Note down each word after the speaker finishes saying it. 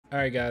All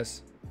right,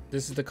 guys.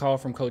 This is the call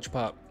from Coach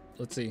Pop.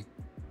 Let's see.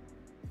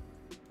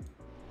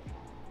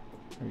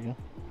 There you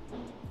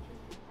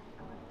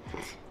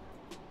go.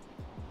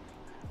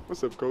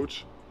 What's up,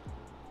 Coach?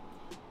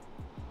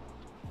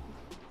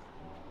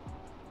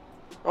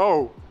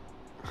 Oh!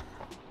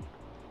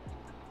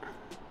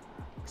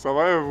 Ça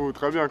va et vous?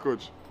 Très bien,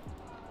 Coach.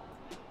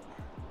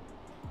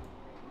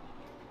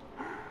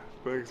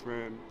 Thanks,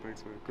 man.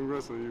 Thanks, man.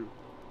 Congrats on you.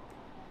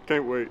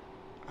 Can't wait.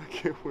 I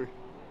can't wait.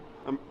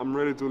 I'm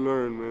ready to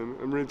learn, man.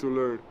 I'm ready to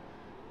learn.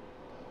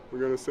 We're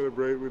gonna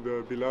celebrate with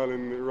Bilal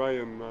and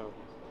Ryan, my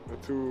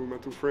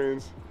two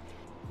friends.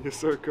 Yes,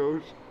 sir,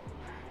 Coach.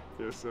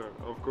 Yes, sir.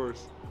 Of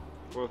course.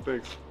 Well,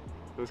 thanks.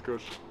 Thanks,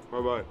 Coach.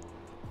 Bye-bye.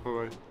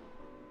 Bye-bye.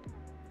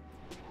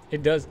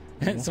 It does.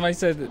 Somebody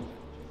said that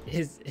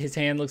his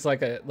hand looks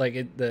like a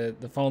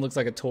the phone looks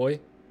like a toy.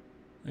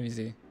 Let me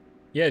see.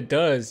 Yeah, it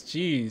does.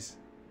 Jeez.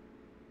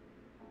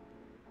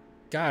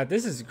 God,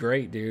 this is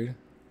great, dude.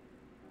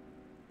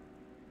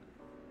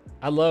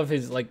 I love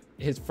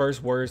his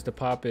first words to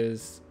Pop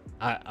is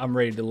I'm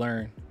ready to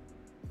learn.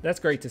 That's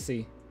great to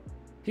see.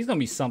 He's gonna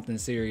be something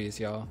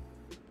serious, y'all.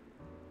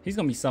 He's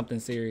gonna be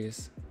something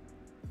serious.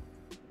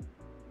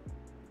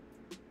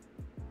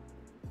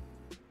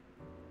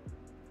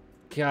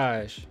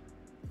 Gosh.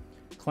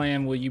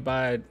 Clan, will you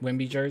buy a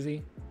Wemby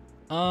jersey?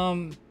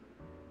 Not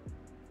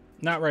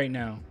right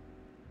now.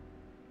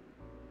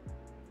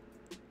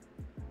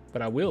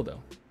 But I will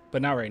though.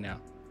 But not right now.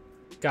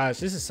 Gosh,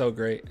 this is so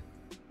great.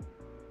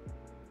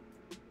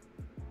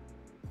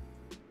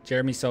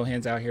 Jeremy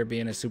Sohan's out here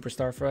being a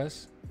superstar for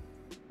us.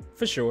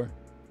 For sure.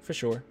 For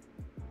sure.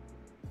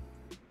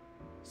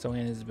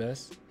 Sohan is the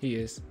best. He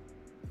is.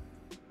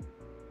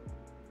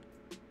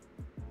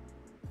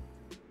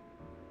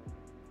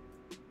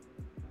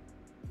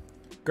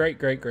 Great,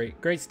 great,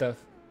 great. Great stuff.